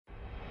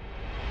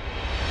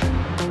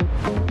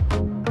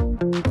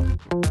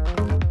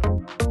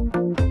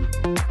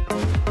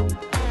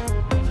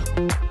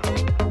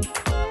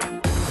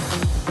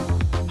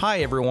Hi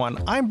everyone,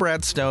 I'm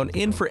Brad Stone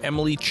in for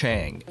Emily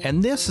Chang,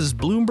 and this is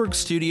Bloomberg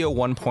Studio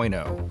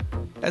 1.0.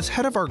 As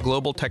head of our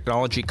global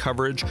technology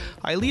coverage,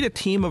 I lead a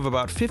team of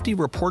about 50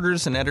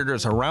 reporters and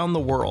editors around the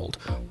world,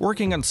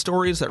 working on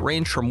stories that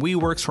range from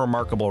WeWork's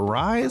remarkable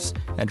rise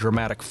and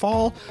dramatic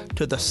fall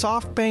to the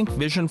SoftBank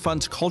Vision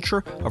Fund's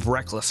culture of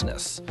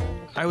recklessness.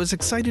 I was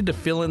excited to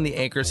fill in the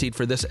anchor seat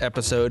for this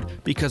episode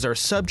because our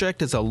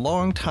subject is a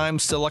longtime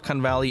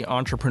Silicon Valley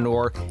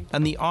entrepreneur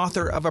and the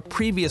author of a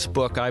previous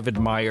book I've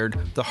admired,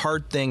 The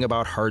Hard Thing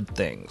About Hard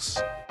Things.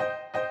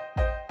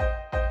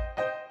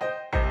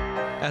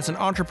 As an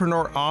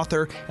entrepreneur,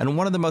 author, and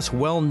one of the most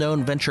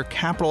well-known venture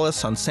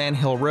capitalists on Sand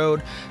Hill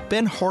Road,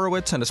 Ben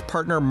Horowitz and his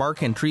partner Mark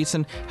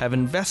Andreessen have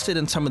invested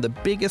in some of the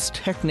biggest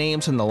tech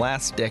names in the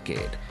last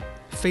decade: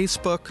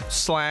 Facebook,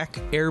 Slack,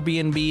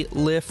 Airbnb,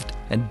 Lyft,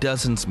 and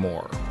dozens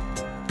more.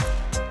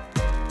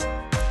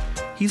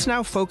 He's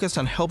now focused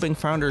on helping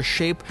founders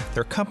shape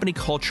their company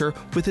culture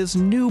with his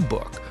new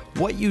book,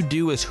 What You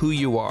Do Is Who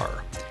You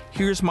Are.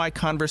 Here's my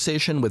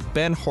conversation with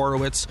Ben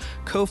Horowitz,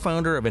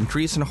 co-founder of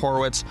Andreessen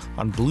Horowitz,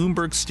 on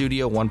Bloomberg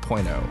Studio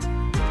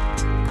 1.0.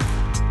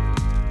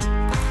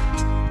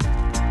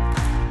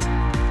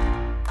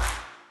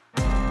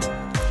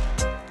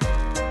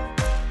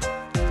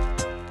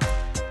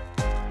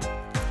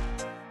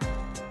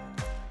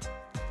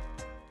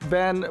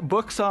 Ben,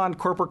 books on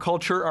corporate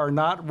culture are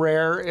not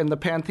rare in the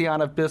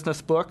pantheon of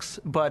business books,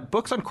 but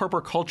books on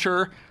corporate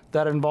culture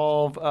that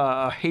involve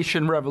a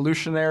Haitian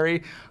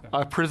revolutionary,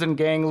 a prison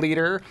gang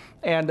leader,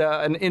 and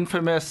an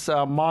infamous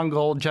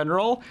Mongol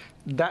general,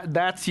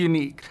 that's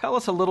unique. Tell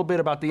us a little bit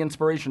about the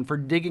inspiration for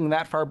digging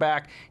that far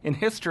back in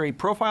history,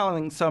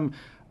 profiling some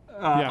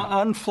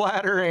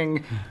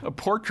unflattering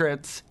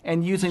portraits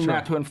and using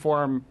that to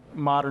inform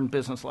modern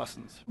business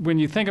lessons. When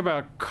you think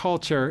about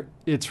culture,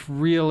 it's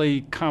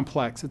really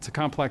complex. It's a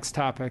complex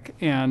topic.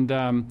 And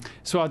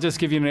so I'll just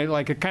give you,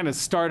 it kind of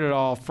started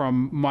all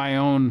from my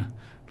own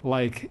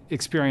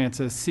experience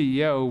as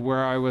CEO,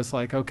 where I was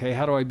like, okay,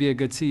 how do I be a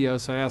good CEO?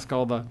 So I ask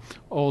all the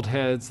old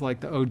heads,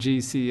 like the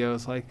OG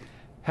CEOs,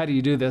 how do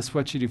you do this?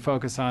 What should you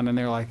focus on? And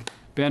they're like,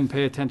 Ben,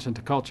 pay attention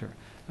to culture.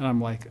 And I'm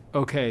like,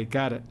 okay,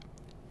 got it.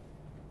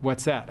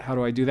 What's that? How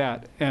do I do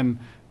that? And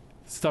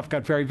stuff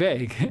got very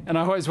vague. And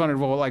I always wondered,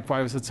 well,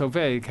 why was it so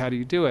vague? How do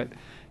you do it?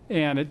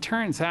 And it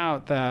turns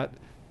out that,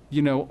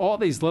 all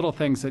these little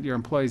things that your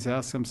employees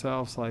ask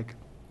themselves,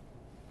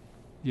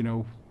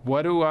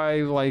 what do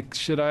I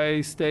should I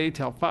stay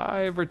till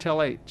 5 or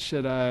till 8?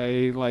 Should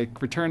I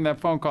return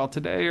that phone call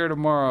today or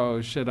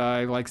tomorrow? Should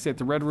I stay at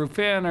the Red Roof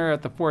Inn or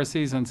at the Four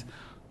Seasons?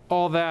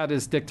 All that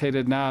is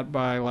dictated not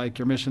by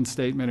your mission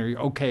statement or your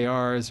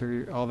OKRs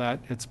or all that.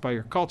 It's by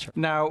your culture.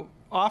 Now,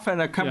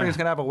 often a company is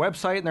going to have a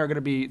website, and there are going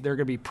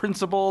to be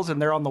principles,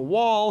 and they're on the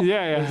wall.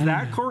 Yeah. Is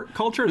that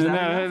culture? Is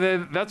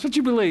that that's what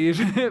you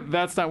believe.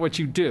 That's not what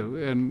you do.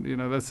 And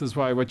this is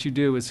why what you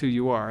do is who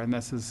you are, and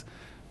this is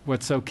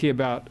what's so key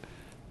about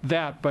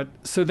that. But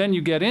so then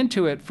you get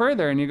into it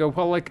further, and you go,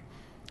 well,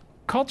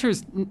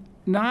 culture's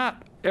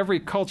not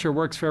every culture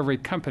works for every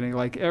company.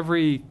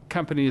 Every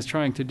company is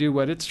trying to do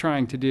what it's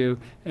trying to do,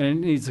 and it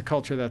needs a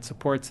culture that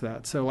supports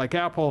that. So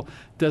Apple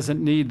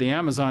doesn't need the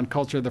Amazon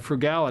culture, the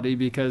frugality,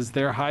 because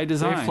they're high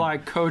design. They fly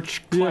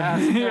coach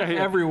class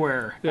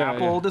everywhere.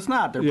 Apple does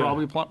not. They're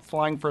probably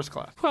flying first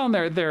class. Well,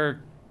 and their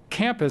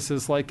campus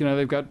is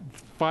they've got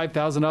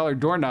 $5,000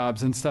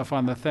 doorknobs and stuff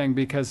on the thing,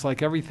 because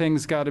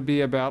everything's got to be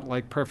about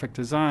perfect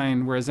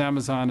design, whereas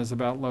Amazon is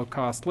about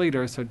low-cost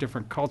leader, so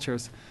different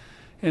cultures.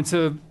 And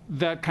so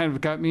that kind of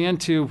got me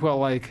into,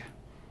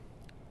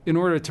 in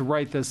order to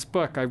write this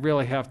book, I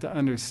really have to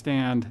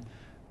understand,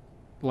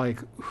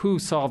 who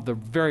solved the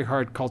very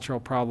hard cultural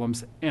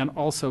problems, and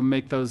also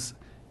make those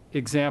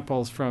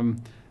examples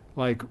from,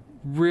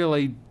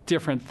 really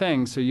different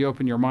things, so you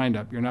open your mind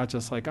up. You're not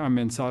just I'm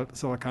in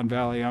Silicon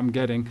Valley, I'm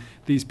getting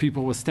these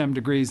people with STEM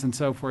degrees and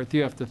so forth.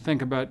 You have to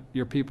think about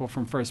your people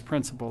from first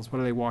principles. What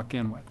do they walk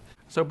in with?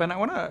 So, Ben, I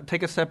want to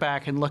take a step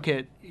back and look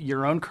at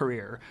your own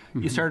career.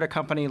 Mm-hmm. You started a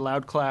company,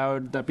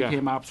 LoudCloud, that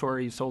became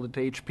OpsWare. You sold it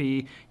to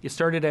HP. You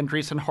started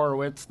Andreessen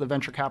Horowitz, the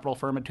venture capital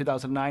firm, in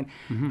 2009.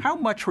 Mm-hmm. How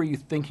much were you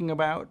thinking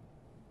about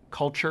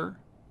culture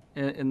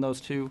in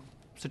those two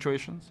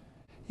situations?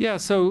 Yeah,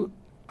 so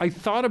I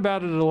thought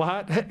about it a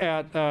lot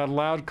at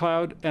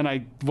LoudCloud, and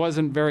I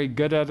wasn't very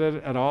good at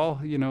it at all,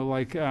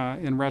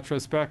 in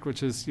retrospect,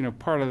 which is,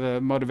 part of the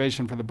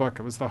motivation for the book.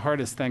 It was the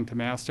hardest thing to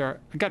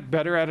master. I got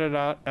better at it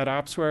at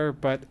OpsWare,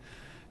 but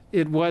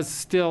it was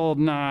still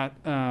not,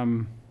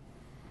 when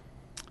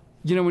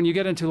you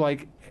get into,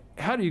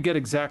 how do you get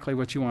exactly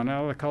what you want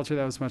out of the culture,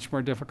 that was much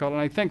more difficult. And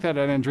I think that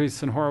at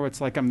Andreessen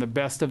Horowitz, I'm the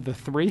best of the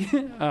three,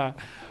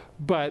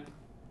 but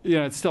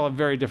it's still a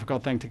very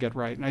difficult thing to get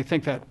right. And I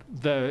think that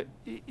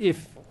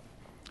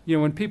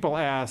when people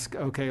ask,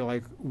 okay,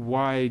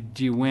 why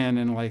do you win,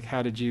 and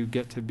how did you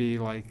get to be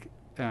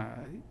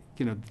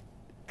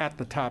at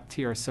the top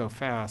tier so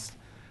fast?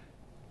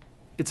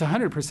 It's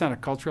 100% a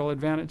cultural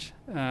advantage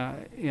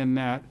in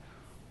that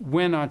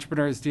when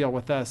entrepreneurs deal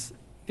with us,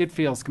 it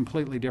feels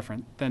completely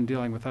different than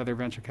dealing with other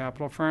venture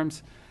capital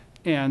firms,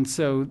 And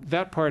so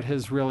that part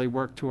has really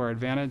worked to our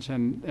advantage,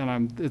 and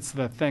it's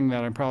the thing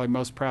that I'm probably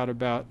most proud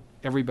about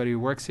everybody who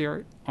works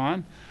here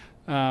on.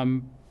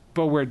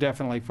 But we're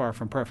definitely far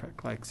from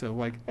perfect.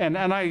 And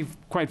I,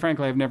 quite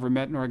frankly, I've never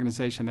met an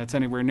organization that's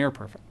anywhere near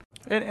perfect.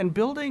 And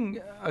building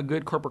a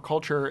good corporate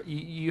culture,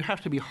 you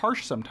have to be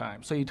harsh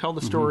sometimes. So you tell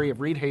the story of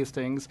Reed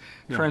Hastings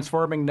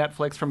transforming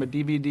Netflix from a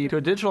DVD to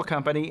a digital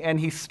company, and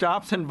he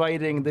stops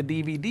inviting the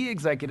DVD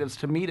executives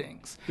to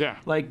meetings. Yeah.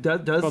 To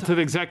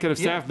the executive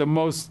staff, the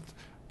most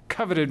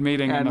coveted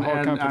meeting in the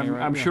whole company.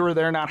 I'm sure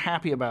they're not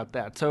happy about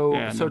that. So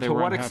to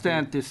what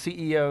extent do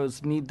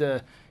CEOs need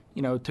to,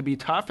 to be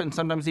tough and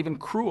sometimes even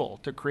cruel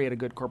to create a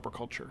good corporate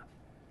culture?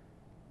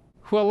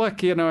 Well,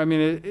 look,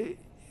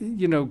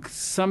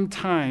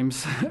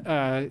 sometimes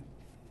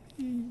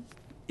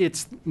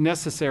it's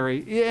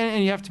necessary,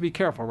 and you have to be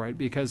careful, right?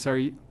 Because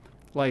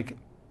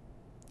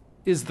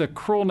is the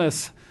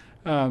cruelness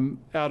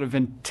out of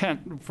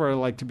intent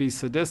for to be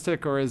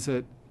sadistic, or is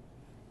it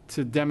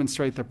to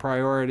demonstrate the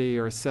priority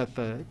or set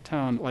the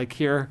tone? Like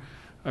here,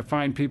 I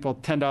fine people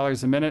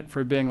 $10 a minute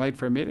for being late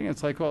for a meeting.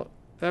 It's like, well,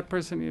 that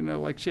person,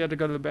 she had to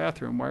go to the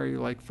bathroom. Why are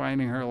you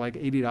fining her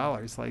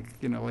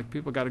 $80?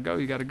 People got to go.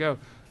 You got to go.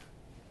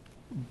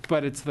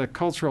 But it's the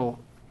cultural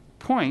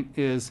point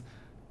is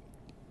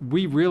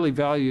we really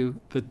value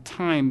the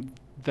time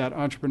that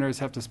entrepreneurs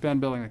have to spend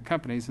building the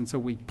companies, and so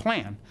we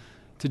plan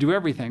to do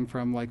everything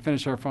from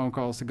finish our phone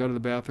calls to go to the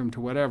bathroom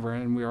to whatever,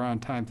 and we are on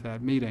time to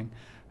that meeting.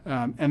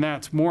 And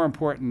that's more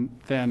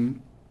important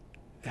than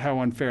how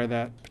unfair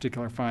that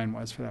particular fine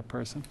was for that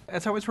person.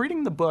 As I was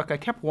reading the book, I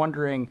kept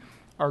wondering,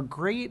 are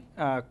great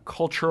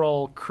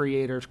cultural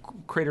creators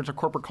of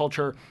corporate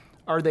culture,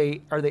 are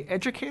they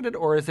educated,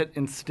 or is it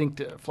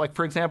instinctive?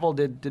 For example,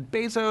 did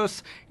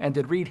Bezos and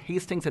did Reed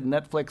Hastings at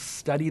Netflix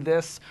study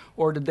this,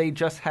 or did they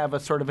just have a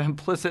sort of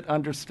implicit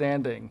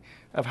understanding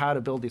of how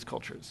to build these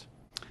cultures?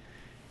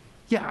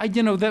 Yeah,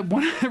 that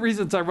one of the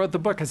reasons I wrote the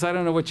book is I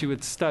don't know what you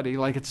would study.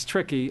 It's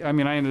tricky. I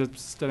mean, I ended up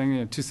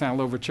studying Toussaint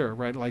Louverture,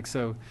 right?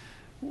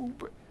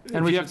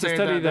 And we have to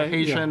study the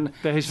Haitian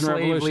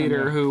slave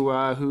leader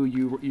who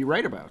you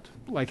write about.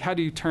 How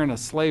do you turn a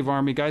slave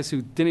army, guys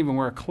who didn't even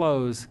wear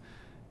clothes,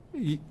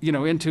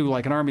 into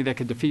an army that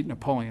could defeat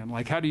Napoleon?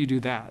 How do you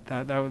do that?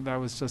 That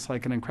was just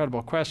an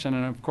incredible question.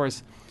 And of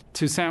course,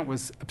 Toussaint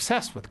was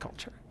obsessed with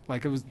culture.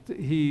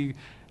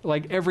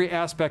 Every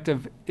aspect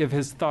of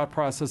his thought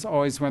process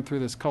always went through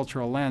this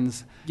cultural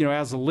lens.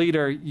 As a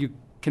leader, you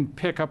can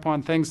pick up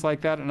on things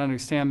like that and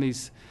understand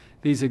these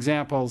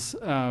examples.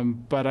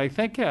 But I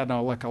think, a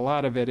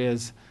lot of it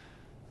is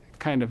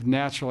kind of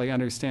naturally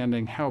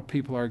understanding how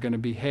people are going to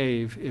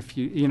behave. If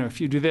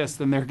you do this,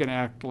 then they're going to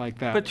act like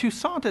that. But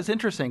Toussaint is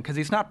interesting because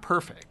he's not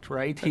perfect,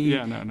 right?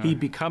 He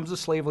becomes a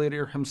slave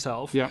leader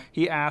himself. Yeah.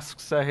 He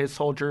asks his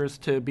soldiers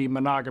to be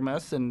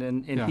monogamous,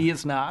 and he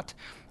is not.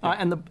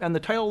 And the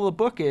title of the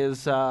book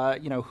is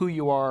who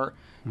you are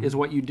is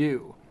what you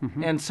do.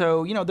 Mm-hmm. And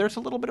so there's a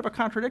little bit of a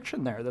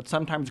contradiction there that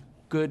sometimes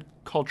good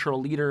cultural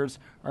leaders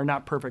are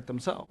not perfect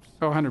themselves.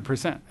 Oh,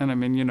 100%.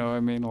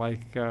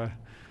 And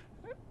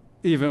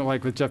even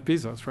with Jeff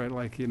Bezos,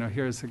 right?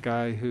 Here's a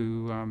guy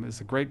who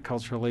is a great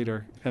cultural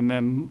leader, and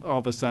then all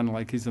of a sudden,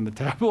 he's in the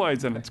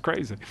tabloids, and it's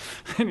crazy.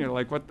 And you're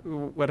like,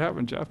 what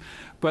happened, Jeff?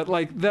 But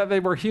that they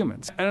were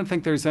humans. I don't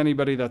think there's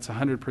anybody that's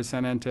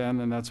 100%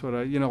 end-to-end, and that's what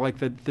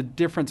the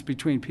difference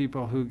between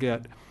people who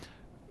get,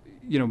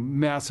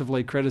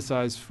 massively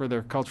criticized for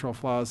their cultural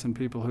flaws and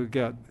people who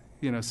get,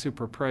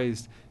 super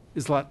praised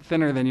is a lot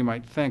thinner than you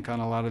might think on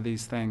a lot of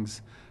these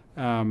things.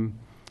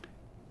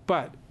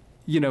 But,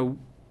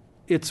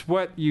 it's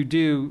what you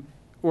do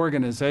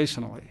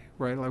organizationally,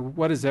 right?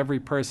 What does every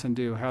person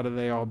do? How do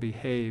they all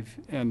behave?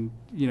 And,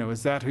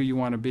 is that who you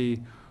want to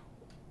be,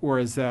 or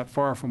is that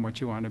far from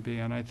what you want to be?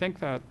 And I think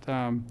that,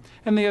 and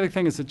the other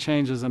thing is it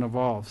changes and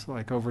evolves,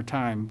 over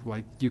time.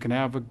 You can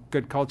have a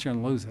good culture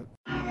and lose it.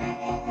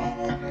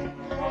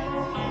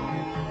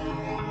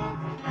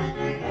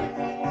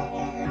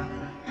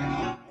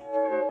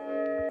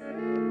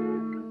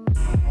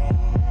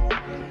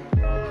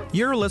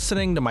 You're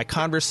listening to my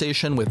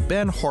conversation with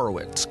Ben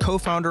Horowitz,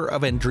 co-founder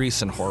of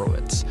Andreessen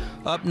Horowitz.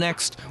 Up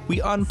next, we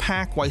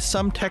unpack why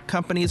some tech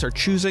companies are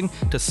choosing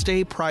to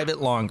stay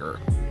private longer.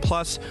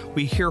 Plus,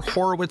 we hear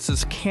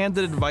Horowitz's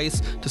candid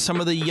advice to some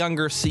of the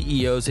younger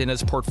CEOs in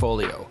his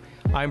portfolio.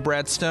 I'm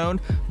Brad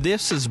Stone.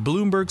 This is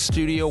Bloomberg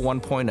Studio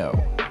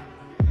 1.0.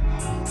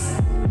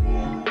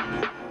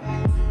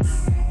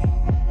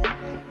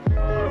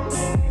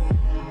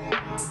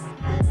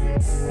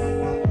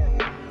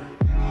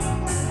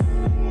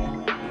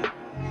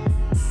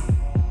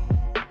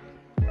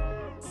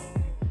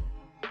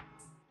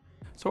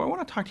 So I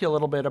want to talk to you a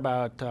little bit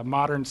about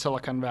modern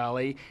Silicon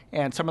Valley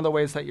and some of the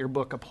ways that your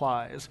book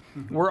applies.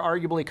 Mm-hmm. We're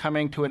arguably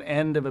coming to an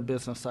end of a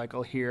business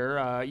cycle here.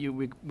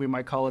 We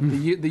might call it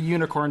the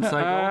unicorn cycle.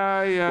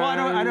 Well,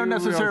 I don't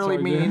necessarily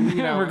mean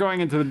we're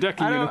going into the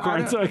decade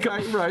unicorn cycle,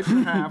 right?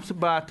 Perhaps,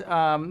 but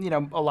a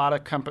lot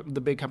of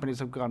the big companies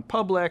have gone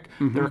public.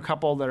 Mm-hmm. There are a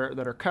couple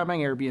that are coming.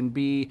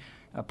 Airbnb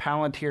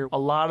Palantir. A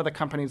lot of the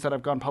companies that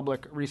have gone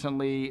public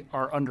recently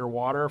are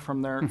underwater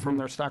from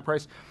their stock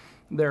price,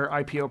 their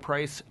IPO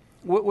price.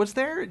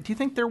 Do you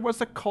think there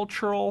was a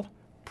cultural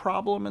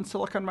problem in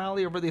Silicon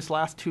Valley over these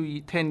last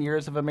 10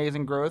 years of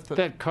amazing growth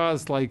that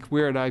caused like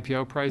weird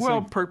IPO pricing?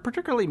 Well,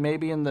 particularly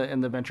maybe in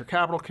the venture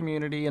capital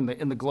community, in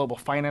the global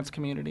finance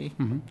community.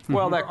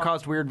 That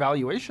caused weird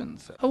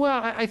valuations.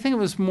 Well, I think it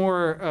was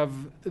more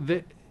of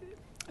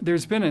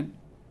there's been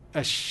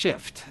a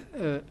shift,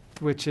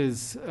 which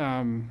is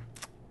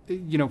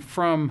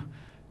from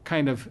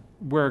kind of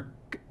where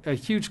a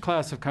huge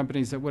class of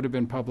companies that would have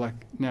been public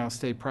now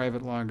stay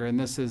private longer. And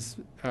this is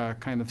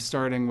kind of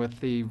starting with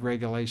the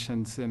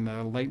regulations in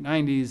the late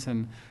 90s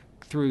and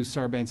through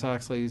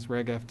Sarbanes-Oxley's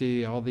Reg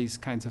FD, all these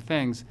kinds of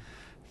things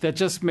that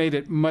just made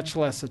it much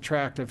less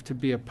attractive to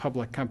be a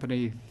public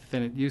company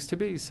than it used to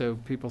be, so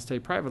people stay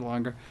private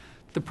longer.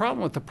 The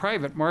problem with the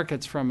private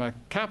markets from a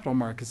capital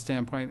market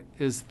standpoint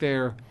is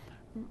they're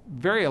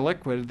very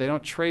illiquid. They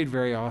don't trade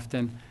very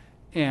often.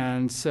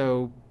 And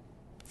so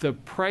the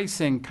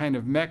pricing kind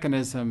of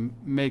mechanism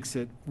makes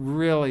it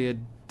really a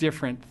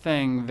different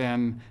thing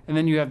and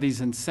then you have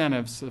these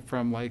incentives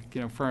from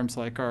firms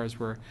like ours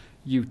where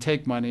you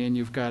take money and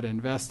you've got to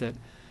invest it.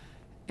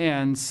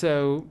 And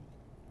so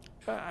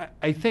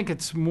I think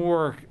it's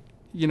more,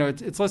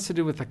 it's less to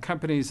do with the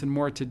companies and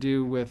more to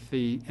do with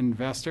the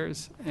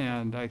investors.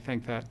 And I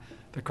think that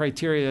the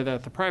criteria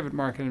that the private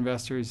market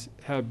investors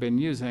have been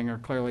using are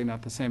clearly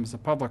not the same as the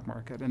public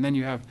market. And then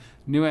you have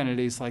new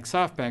entities like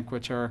SoftBank,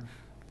 which are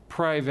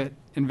private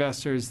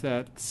investors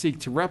that seek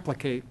to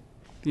replicate,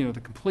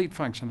 the complete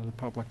function of the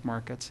public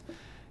markets.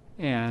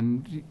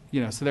 And,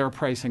 so there are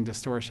pricing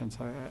distortions,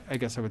 I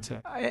guess I would say.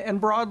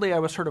 And broadly, I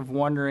was sort of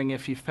wondering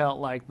if you felt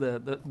like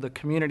the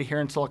community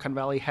here in Silicon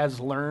Valley has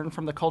learned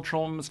from the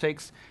cultural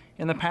mistakes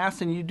in the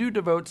past. And you do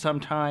devote some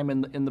time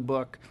in the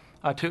book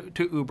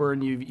to Uber,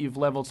 and you've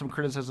leveled some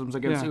criticisms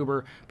against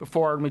Uber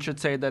before. And we should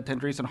say that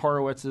Andreessen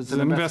Horowitz is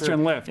an investor in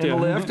Lyft.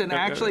 Lyft. And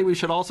actually, we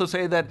should also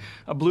say that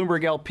a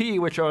Bloomberg LP,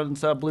 which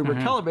owns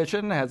Bloomberg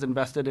Television, has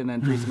invested in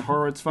Andreessen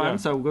Horowitz fund.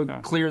 So we'll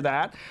clear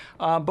that.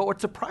 But what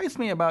surprised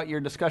me about your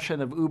discussion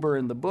of Uber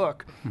in the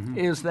book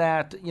is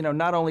that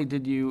not only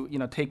did you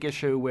take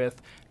issue with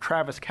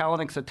Travis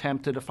Kalanick's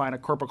attempt to define a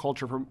corporate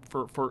culture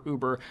for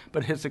Uber,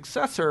 but his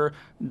successor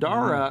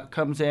Dara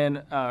comes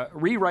in,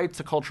 rewrites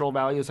the cultural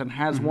values, and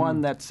has one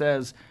that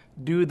says,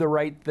 do the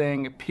right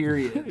thing,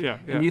 period.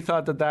 And you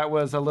thought that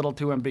was a little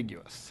too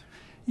ambiguous.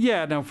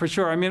 Yeah, no, for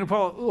sure. I mean,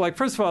 well,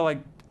 first of all,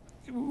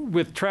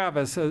 with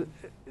Travis,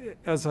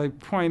 as I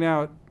point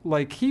out,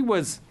 he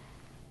was,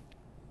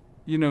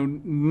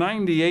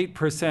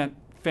 98%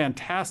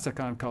 fantastic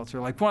on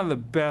culture, one of the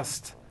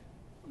best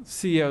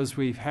CEOs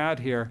we've had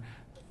here.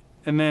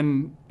 And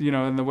then,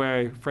 and the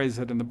way I phrase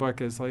it in the book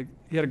is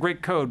he had a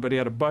great code, but he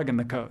had a bug in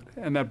the code.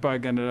 And that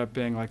bug ended up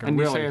being And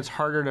you say it's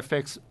harder to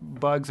fix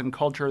bugs in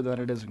culture than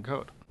it is in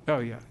code. Oh,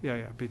 yeah,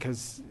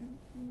 because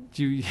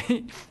you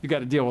got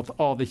to deal with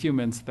all the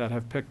humans that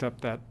have picked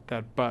up that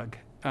bug.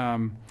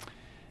 And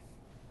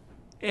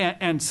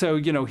so,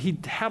 he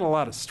had a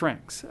lot of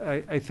strengths.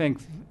 I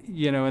think,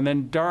 and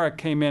then Dara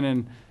came in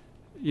and,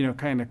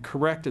 kind of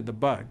corrected the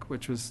bug,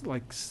 which was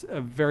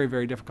a very,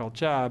 very difficult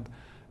job.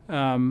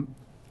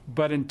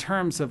 But in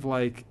terms of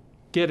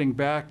getting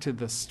back to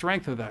the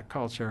strength of that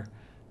culture,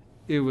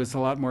 it was a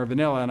lot more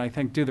vanilla. And I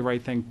think do the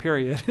right thing,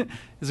 period,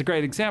 is a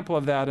great example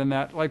of that. And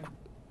that,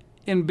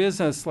 in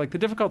business, the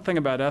difficult thing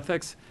about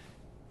ethics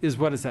is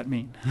what does that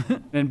mean?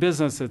 In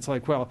business, it's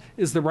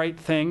is the right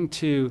thing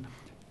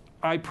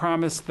I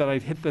promised that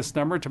I'd hit this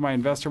number to my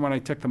investor when I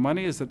took the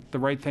money. Is it the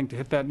right thing to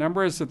hit that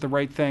number? Is it the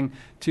right thing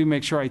to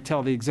make sure I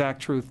tell the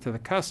exact truth to the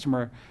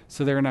customer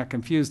so they're not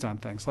confused on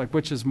things?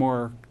 Which is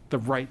more the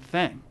right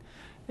thing?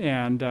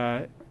 And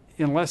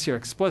unless you're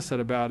explicit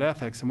about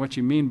ethics and what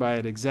you mean by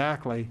it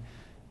exactly,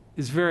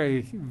 is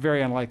very,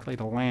 very unlikely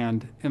to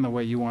land in the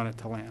way you want it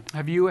to land.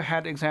 Have you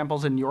had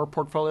examples in your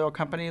portfolio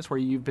companies where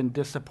you've been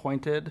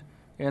disappointed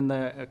in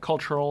the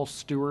cultural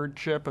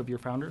stewardship of your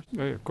founders?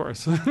 Of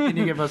course. Can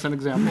you give us an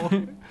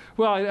example?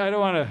 Well, I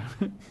don't want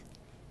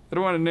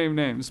to name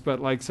names,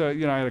 but I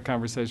had a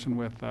conversation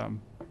with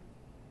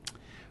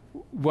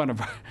one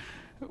of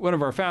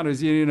our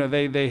founders.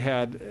 They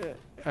had,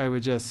 I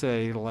would just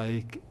say,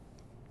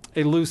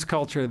 a loose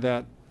culture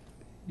that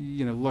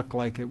looked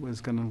like it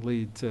was going to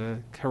lead to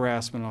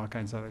harassment and all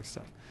kinds of other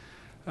stuff.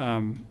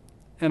 And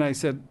I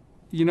said,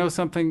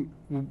 something,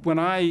 when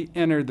I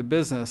entered the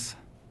business,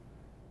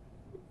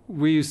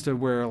 we used to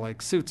wear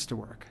suits to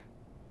work.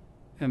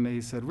 And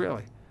they said,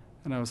 really?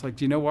 And I was like,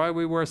 do you know why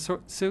we wear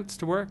suits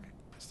to work?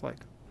 It's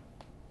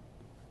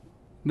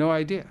no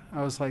idea.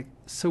 I was like,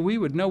 so we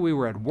would know we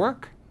were at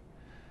work?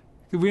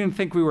 We didn't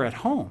think we were at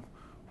home,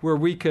 where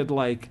we could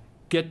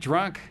get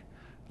drunk,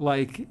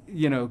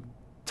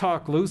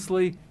 talk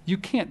loosely. You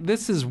can't,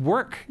 this is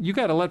work. You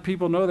got to let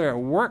people know they're at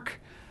work.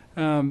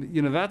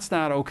 That's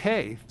not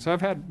okay. So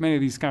I've had many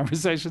of these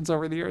conversations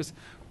over the years,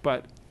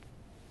 but,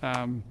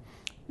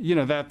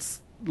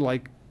 that's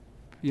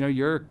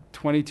you're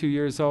 22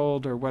 years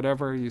old or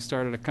whatever, you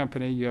started a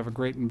company, you have a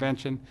great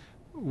invention.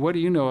 What do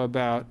you know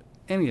about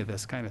any of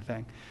this kind of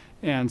thing?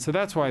 And so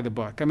that's why the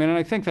book. I mean, and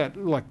I think that,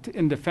 look,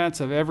 in defense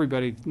of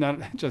everybody,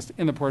 not just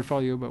in the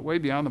portfolio, but way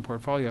beyond the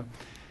portfolio,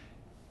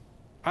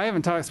 I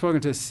haven't spoken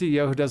to a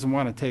CEO who doesn't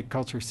want to take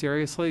culture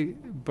seriously,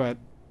 but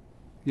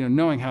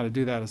knowing how to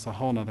do that is a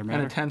whole other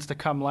matter. And it tends to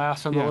come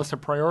last on the list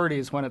of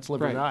priorities when it's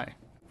live or die.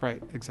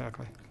 Right,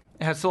 exactly.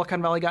 Has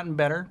Silicon Valley gotten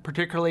better,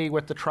 particularly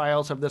with the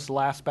trials of this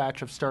last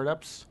batch of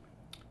startups?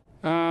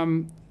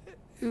 I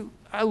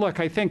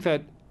think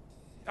that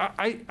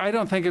I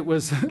don't think it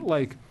was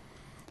like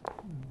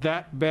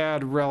that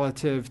bad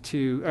relative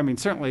to, I mean,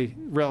 certainly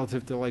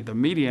relative to like the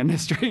media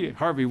industry,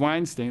 Harvey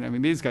Weinstein. I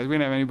mean, these guys, we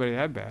didn't have anybody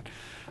that bad.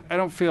 I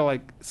don't feel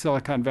like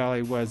Silicon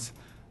Valley was,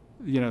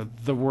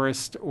 the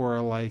worst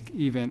or like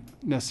even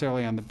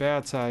necessarily on the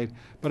bad side,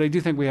 but I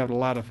do think we have a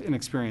lot of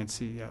inexperienced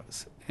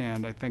CEOs.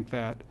 And I think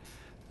that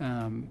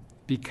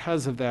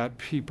because of that,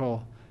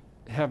 people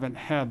haven't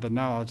had the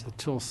knowledge, the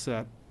tool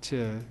set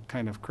to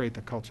kind of create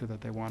the culture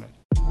that they wanted.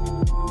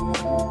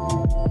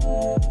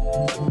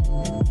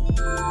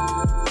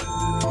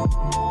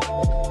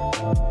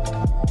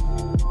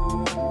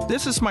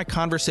 This is my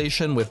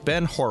conversation with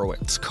Ben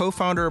Horowitz,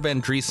 co-founder of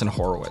Andreessen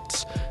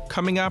Horowitz.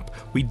 Coming up,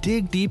 we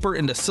dig deeper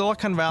into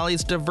Silicon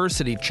Valley's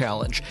diversity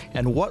challenge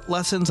and what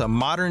lessons a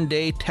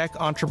modern-day tech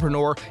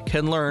entrepreneur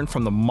can learn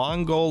from the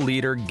Mongol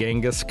leader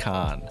Genghis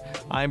Khan.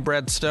 I'm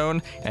Brad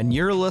Stone, and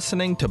you're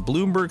listening to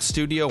Bloomberg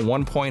Studio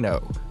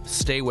 1.0.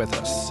 Stay with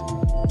us.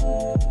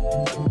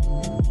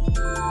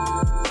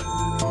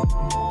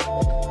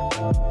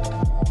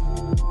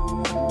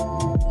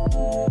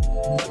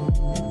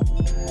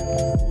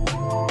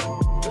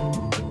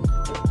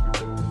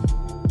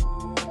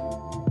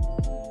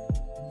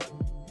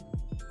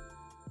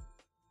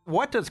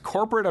 What does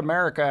corporate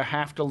America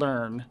have to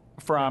learn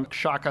from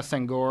Shaka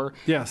Senghor?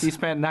 Yes. He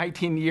spent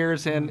 19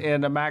 years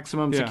in a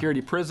maximum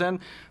security prison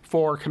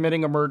for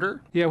committing a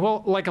murder. Yeah,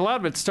 well, like a lot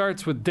of it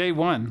starts with day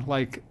one,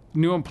 like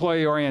new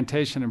employee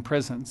orientation in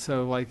prison.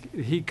 So like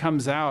he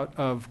comes out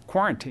of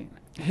quarantine.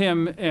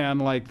 Him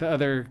and like the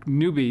other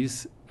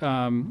newbies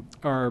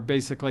are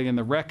basically in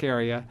the rec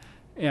area,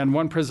 and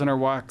one prisoner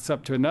walks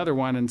up to another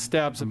one and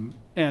stabs him.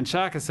 And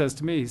Shaka says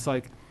to me, he's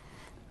like,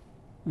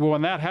 well,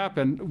 when that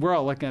happened, we're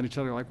all looking at each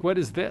other like, what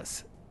is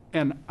this?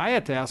 And I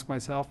had to ask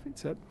myself, he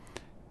said,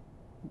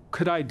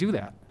 could I do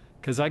that?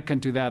 Because I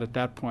couldn't do that at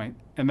that point.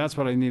 And that's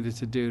what I needed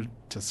to do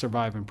to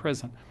survive in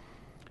prison.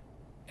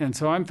 And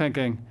so I'm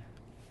thinking,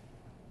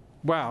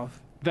 wow,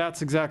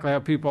 that's exactly how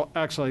people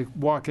actually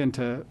walk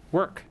into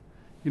work.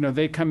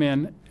 They come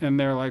in and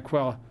they're like,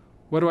 well,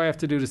 what do I have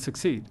to do to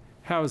succeed?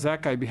 How is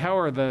that guy? How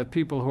are the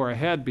people who are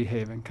ahead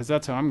behaving? Because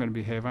that's how I'm going to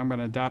behave. I'm going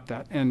to adopt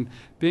that. And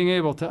being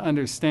able to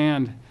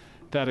understand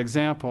that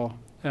example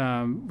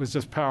was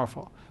just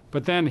powerful.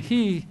 But then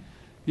he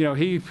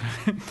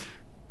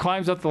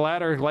climbs up the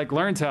ladder, like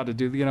learns how to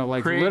do,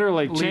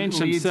 literally change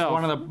himself.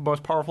 One of the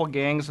most powerful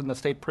gangs in the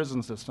state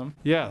prison system.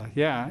 Yeah.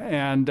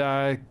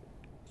 And,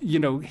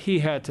 he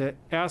had to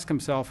ask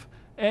himself,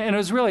 and it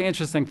was a really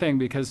interesting thing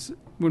because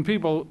when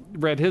people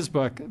read his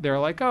book, they're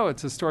like, oh,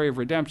 it's a story of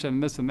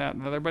redemption, this and that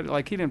and other. But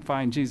like he didn't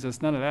find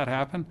Jesus. None of that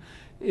happened.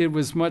 It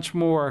was much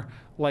more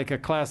like a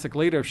classic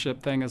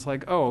leadership thing. It's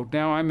like, oh,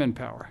 now I'm in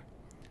power.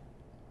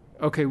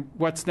 Okay,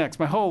 what's next?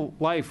 My whole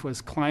life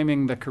was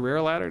climbing the career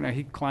ladder. Now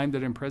he climbed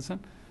it in prison.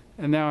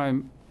 And now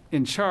I'm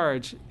in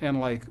charge, and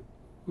like,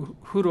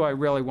 who do I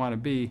really want to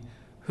be?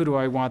 Who do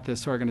I want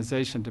this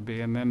organization to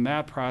be? And then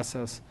that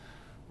process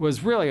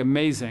was really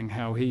amazing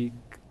how he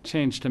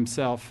changed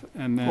himself.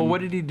 And then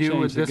what did he do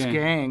with this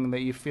gang that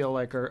you feel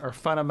like are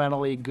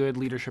fundamentally good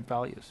leadership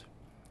values?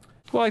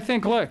 Well, I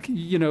think, look,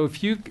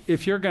 if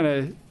you're going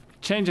to,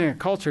 changing a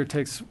culture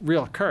takes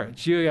real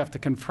courage. You have to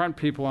confront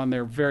people on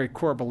their very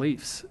core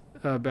beliefs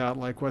about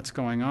like what's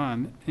going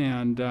on,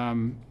 and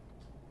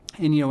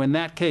in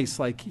that case,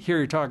 like here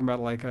you're talking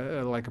about like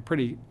a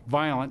pretty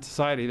violent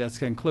society that's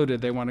concluded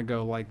they want to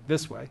go like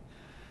this way,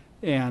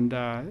 and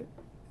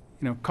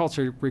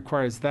culture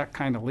requires that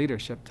kind of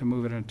leadership to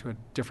move it into a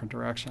different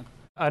direction.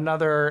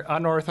 Another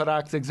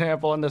unorthodox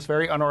example in this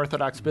very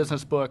unorthodox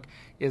business book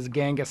is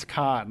Genghis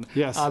Khan.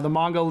 Yes. The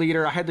Mongol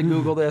leader, I had to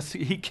Google this.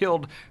 He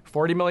killed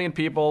 40 million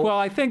people. Well,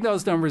 I think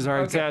those numbers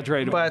are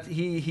exaggerated. But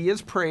he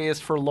is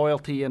praised for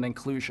loyalty and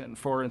inclusion,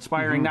 for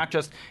inspiring not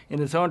just in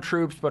his own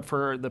troops, but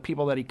for the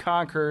people that he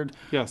conquered,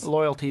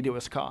 loyalty to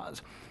his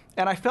cause.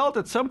 And I felt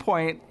at some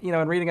point,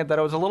 in reading it, that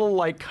it was a little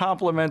like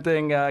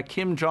complimenting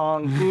Kim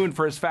Jong-un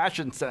for his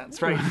fashion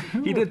sense, right?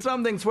 He did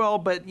some things well,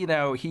 but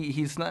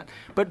he's not.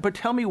 But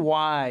tell me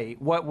why?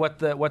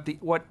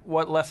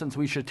 What lessons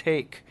we should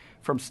take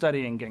from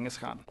studying Genghis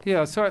Khan?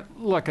 Yeah. So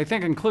look, I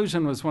think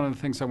inclusion was one of the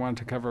things I wanted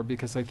to cover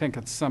because I think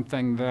it's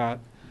something that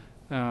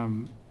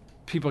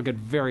people get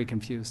very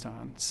confused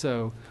on.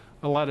 So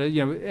a lot of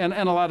and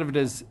a lot of it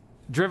is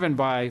driven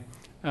by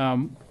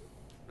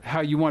how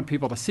you want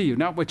people to see you,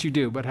 not what you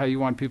do, but how you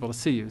want people to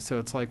see you. So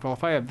it's like, well,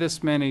 if I have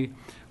this many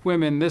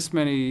women, this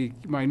many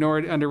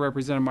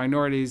underrepresented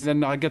minorities,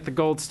 then I'll get the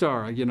gold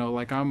star,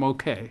 like I'm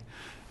okay.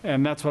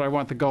 And that's what I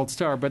want, the gold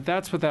star. But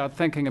that's without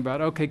thinking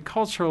about, okay,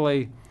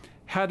 culturally,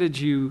 how did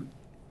you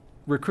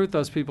recruit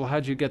those people?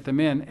 How did you get them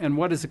in? And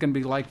what is it going to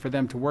be like for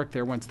them to work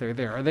there once they're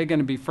there? Are they going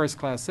to be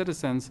first-class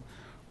citizens,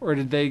 or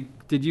did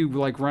you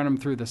like run them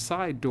through the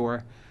side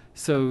door,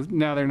 so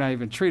now they're not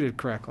even treated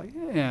correctly?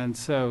 And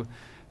so,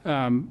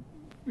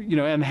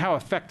 and how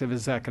effective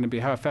is that going to be?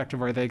 How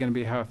effective are they going to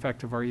be? How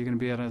effective are you going to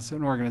be as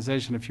an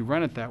organization if you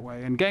run it that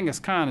way? And Genghis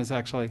Khan is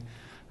actually,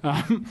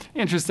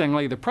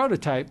 interestingly, the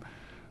prototype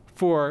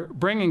for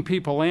bringing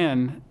people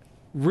in,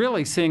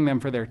 really seeing them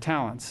for their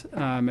talents.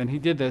 And he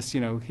did this,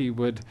 he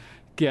would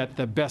get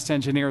the best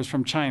engineers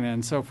from China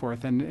and so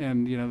forth, and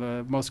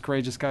the most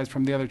courageous guys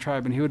from the other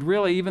tribe. And he would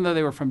really, even though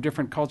they were from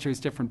different cultures,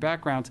 different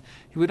backgrounds,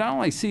 he would not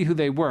only see who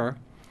they were,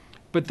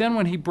 but then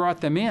when he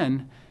brought them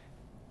in,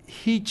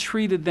 he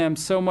treated them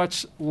so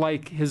much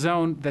like his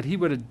own that he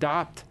would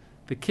adopt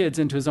the kids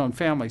into his own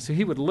family. So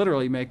he would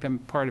literally make them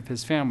part of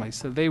his family.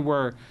 So they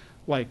were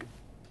like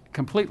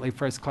completely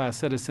first-class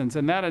citizens,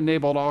 and that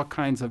enabled all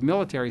kinds of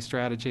military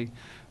strategy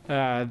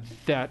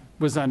that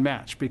was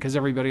unmatched because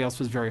everybody else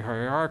was very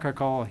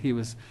hierarchical. He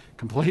was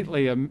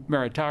completely a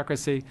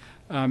meritocracy,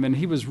 and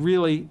he was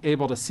really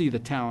able to see the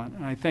talent.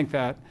 And I think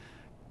that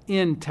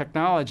in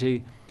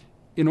technology,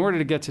 in order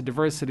to get to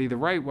diversity the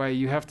right way,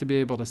 you have to be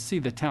able to see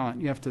the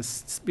talent. You have to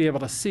be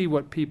able to see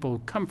what people who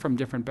come from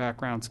different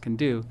backgrounds can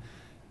do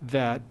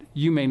that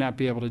you may not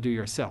be able to do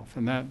yourself.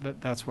 And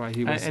that's why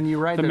he was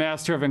the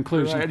master of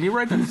inclusion. Right. And you're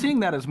right that seeing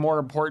that is more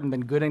important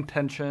than good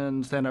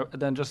intentions,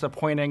 than just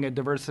appointing a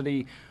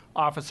diversity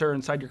officer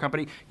inside your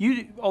company.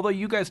 Although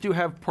you guys do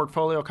have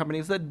portfolio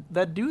companies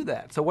that do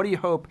that. So what do you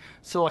hope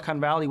Silicon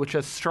Valley, which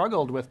has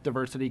struggled with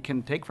diversity,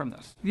 can take from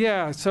this?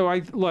 Yeah, so I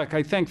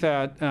think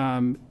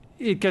that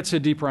it gets a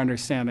deeper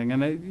understanding.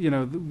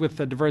 And, with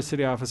the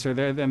diversity officer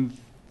there, then,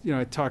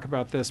 I talk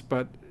about this,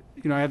 but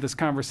I had this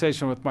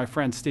conversation with my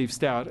friend Steve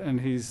Stout, and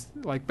he's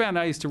like, Ben,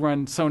 I used to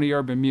run Sony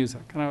Urban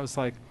Music. And I was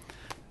like,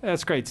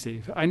 that's great,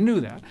 Steve. I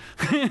knew that.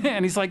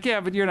 And he's like, yeah,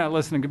 but you're not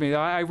listening to me.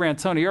 I ran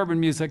Sony Urban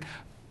Music,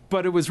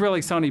 but it was really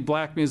Sony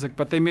Black Music,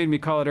 but they made me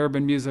call it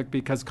Urban Music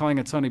because calling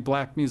it Sony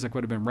Black Music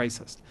would have been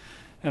racist.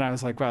 And I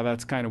was like, wow,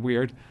 that's kind of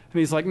weird. And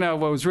he's like, no,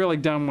 what was really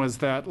dumb was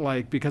that,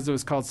 because it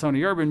was called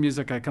Sony Urban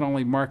Music, I could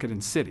only market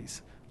in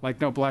cities.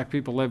 No black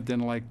people lived in,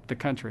 the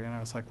country. And I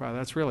was like, wow,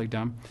 that's really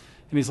dumb.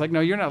 And he's like, no,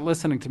 you're not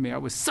listening to me. I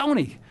was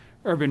Sony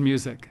Urban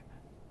Music.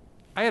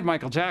 I had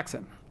Michael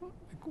Jackson.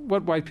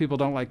 What white people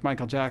don't like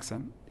Michael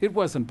Jackson? It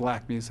wasn't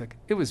black music.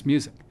 It was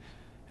music.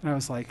 And I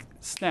was like,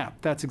 snap.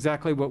 That's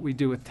exactly what we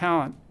do with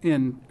talent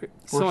in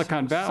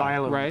Silicon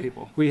Valley, right?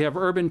 People. We have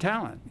urban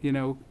talent.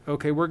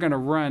 Okay, we're going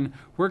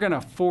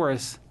to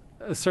force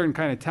a certain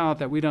kind of talent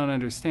that we don't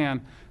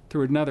understand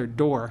through another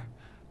door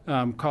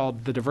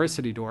called the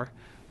diversity door.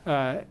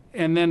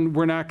 And then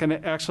we're not going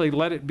to actually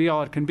let it be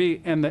all it can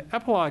be. And the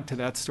epilogue to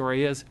that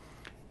story is,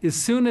 as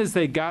soon as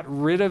they got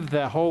rid of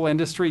the whole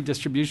industry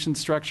distribution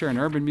structure and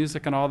urban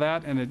music and all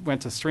that, and it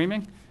went to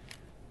streaming,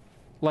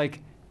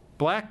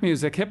 black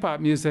music, hip-hop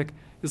music,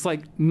 is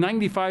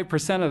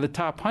 95% of the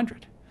top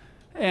 100.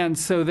 And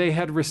so they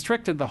had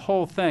restricted the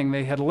whole thing.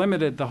 They had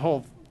limited the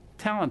whole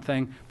talent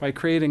thing by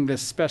creating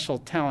this special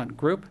talent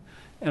group.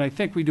 And I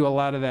think we do a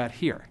lot of that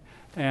here.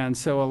 And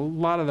so a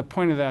lot of the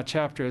point of that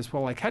chapter is,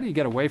 how do you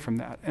get away from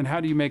that? And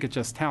how do you make it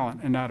just talent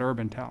and not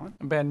urban talent?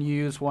 Ben, you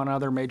use one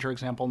other major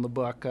example in the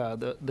book,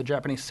 the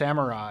Japanese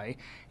samurai,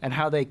 and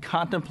how they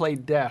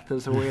contemplate death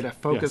as a way to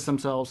focus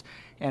themselves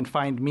and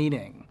find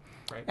meaning.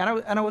 Right.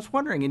 And I was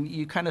wondering, and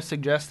you kind of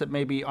suggest that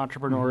maybe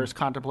entrepreneurs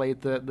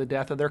contemplate the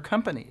death of their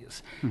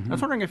companies. I was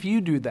wondering if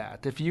you do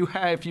that, if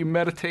you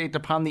meditate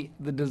upon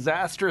the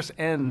disastrous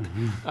end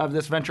of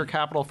this venture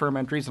capital firm,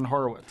 Andreessen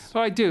Horowitz.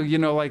 Oh, I do.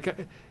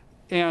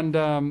 And,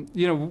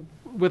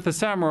 with the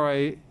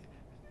samurai,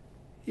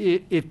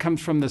 it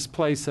comes from this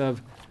place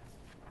of,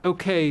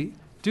 okay,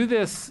 do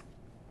this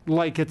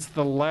like it's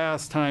the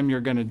last time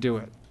you're going to do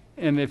it.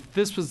 And if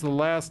this was the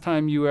last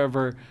time you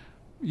ever,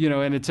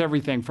 and it's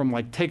everything from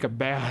take a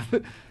bath,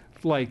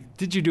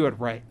 did you do it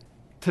right?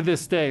 To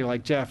this day,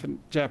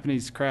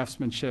 Japanese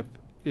craftsmanship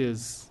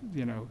is,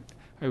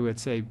 I would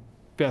say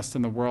best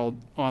in the world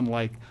on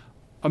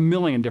a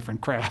million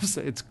different crafts.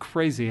 It's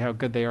crazy how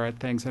good they are at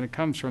things. And it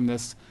comes from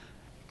this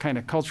kind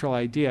of cultural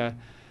idea.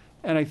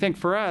 And I think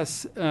for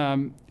us,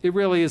 it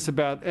really is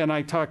about, and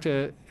I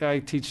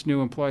teach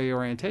new employee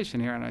orientation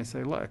here, and I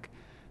say, look,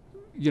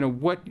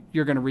 what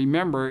you're going to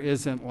remember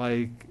isn't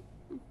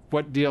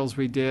what deals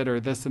we did or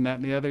this and that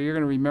and the other. You're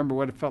going to remember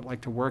what it felt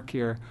like to work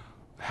here,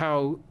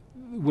 how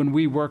when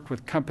we worked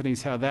with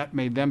companies, how that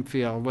made them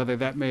feel, whether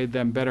that made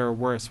them better or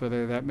worse,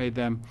 whether that made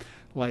them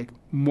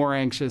more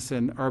anxious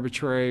and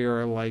arbitrary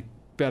or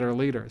better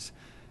leaders.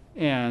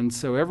 And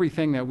so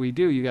everything that we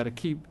do, you got to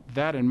keep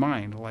that in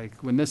mind.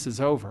 When this is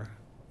over,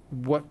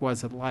 what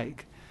was it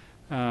like?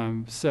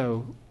 I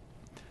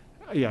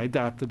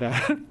adopted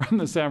that from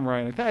the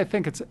samurai. I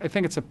think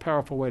it's a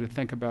powerful way to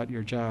think about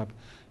your job,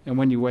 and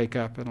when you wake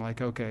up and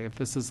like, okay, if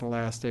this is the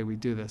last day we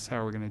do this, how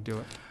are we going to do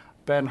it?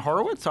 Ben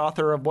Horowitz,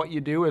 author of What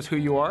You Do Is Who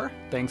You Are.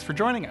 Thanks for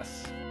joining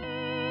us.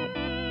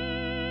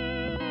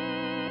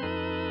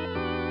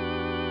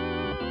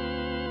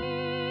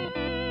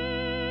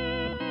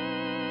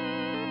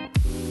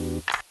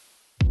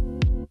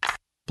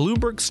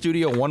 Bloomberg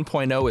Studio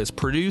 1.0 is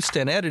produced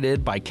and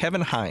edited by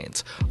Kevin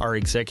Hines. Our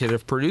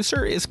executive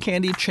producer is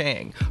Candy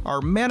Chang.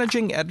 Our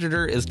managing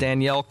editor is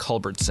Danielle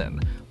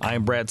Culbertson.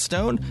 I'm Brad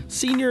Stone,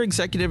 senior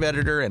executive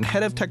editor and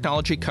head of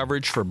technology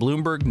coverage for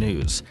Bloomberg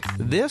News.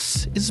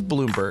 This is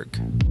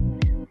Bloomberg.